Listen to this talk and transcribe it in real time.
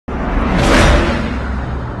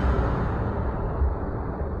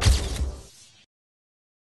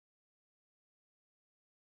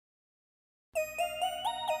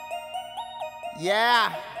Yeah.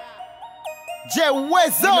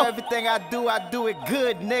 Jaywizzle. You know everything I do it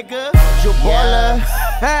good, nigga. Your baller.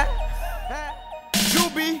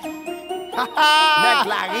 Juby.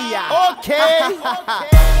 Okay.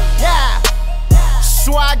 Yeah.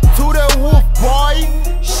 Swag to the roof, boy.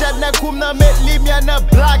 Shed na koum nan met lim ya nan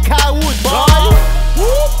black Hollywood, boy.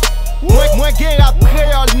 Mwen gen rap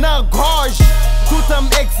kreol nan gorj. Tout am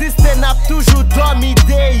existe nap toujou dormi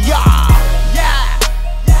de ya.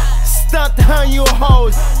 Stunt on you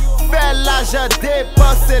hoes. Fè l'aja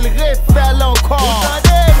dépense l refèl ankor.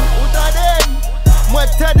 Ou tande? Mwen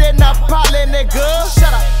tande na pale, nigga.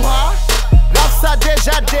 Shut up, bro. Rap sa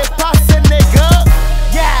deja dépasse, nigga.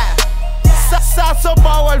 Yeah. Sa son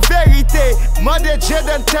parole vérité. Mande Dieu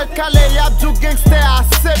d'un tel calé. Yabdou gangster a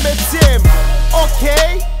se metye. Ok.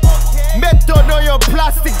 Meto nou yon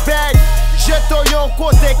plastic bag. Jeto yon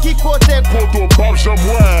kote ki kote. Koto bab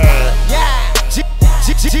jamwe. Yeah.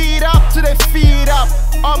 G'd up to the feet up.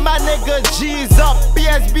 All my niggas G's up.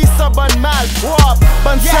 PSB son bon mal wop.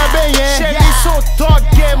 Bon sabe yen. Chéri son talk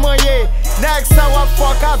game ye. Next sa wap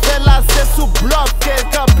fuck ave la se sou block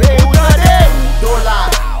kelka pay. Ou tade?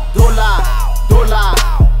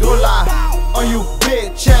 Dollar on you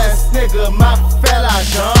bitch ass nigga, ma fè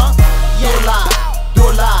l'argent.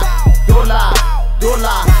 Dollar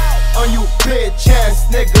on you bitch ass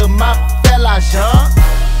nigga, ma fè l'argent.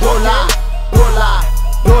 Dollar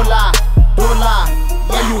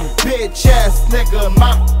on you bitch ass nigga, ma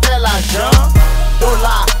fè l'argent.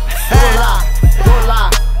 Dollar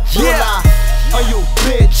on you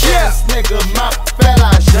bitch ass nigga, ma fè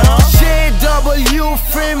l'argent.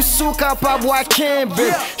 JWFILM sou kapab wa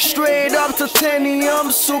kembe. Straight up to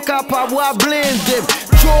tenium sou kapab wa blendem.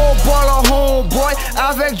 Joe Baller homeboy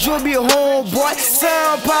avec Juby homeboy.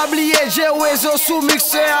 Sans pas oublier Jaywizzle sou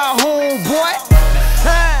mixe a homeboy.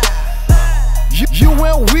 You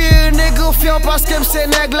ain't weird nigga, feel paske mse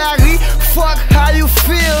neg la ri. Fuck how you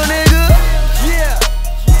feel nigga. Yeah.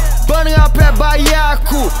 Bon rapper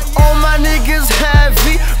bayakou. All my niggas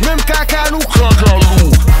heavy. Même kaka nou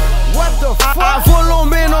kakalou. What the fuck? Avon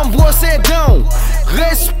men on brose down.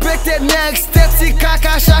 Respecte next teti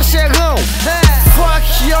kaka chache ran. Fuck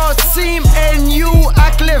your team and you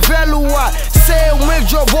ak level wa. Say mwen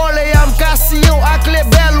jo bole yam kasi yon ak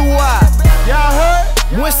lebel wa. Ya heard?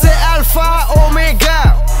 Mwen se alpha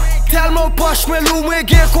omega. Tellement poche men lou mwen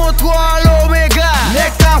gen kontrol omega.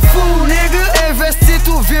 Nek ta fou nigga. Investi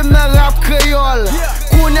tou vim nan rap kreol.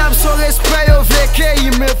 Koun yam son respect yo vleke yi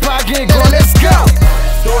me pa gen go. Let's go.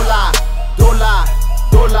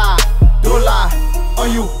 Dollar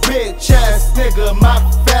on you bitch ass nigga, ma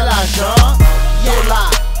fè l'argent.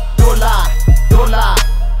 Dollar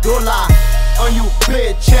on you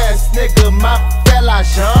bitch ass nigga, ma fè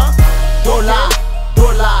l'argent. Dollar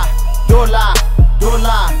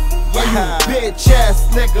on you bitch ass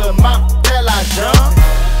nigga, ma fè l'argent.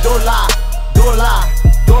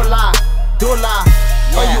 Dollar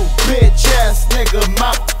on you bitch ass nigga, ma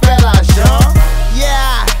fè l'argent.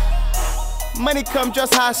 Yeah. Money come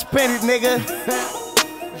just how I spend it, nigga.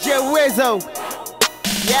 Jaywizzle.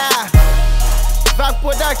 Yeah. Back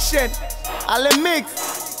production. All the mix.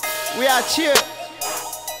 We are cheer.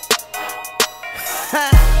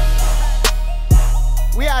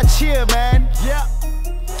 We are cheer, man. Yeah.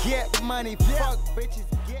 Get money. Fuck bitches.